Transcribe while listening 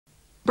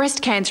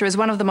Breast cancer is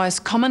one of the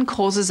most common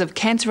causes of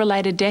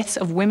cancer-related deaths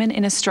of women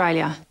in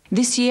Australia.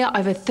 This year,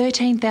 over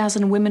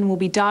 13,000 women will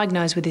be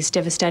diagnosed with this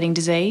devastating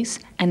disease,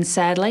 and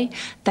sadly,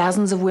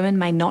 thousands of women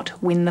may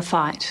not win the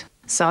fight.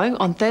 So,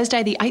 on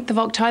Thursday the 8th of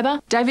October,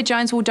 David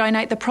Jones will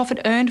donate the profit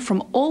earned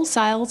from all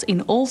sales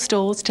in all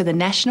stores to the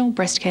National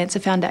Breast Cancer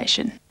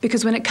Foundation.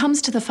 Because when it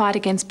comes to the fight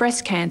against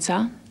breast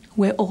cancer,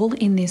 we're all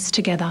in this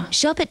together.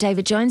 Shop at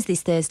David Jones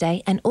this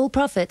Thursday and all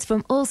profits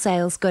from all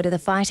sales go to the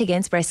fight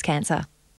against breast cancer.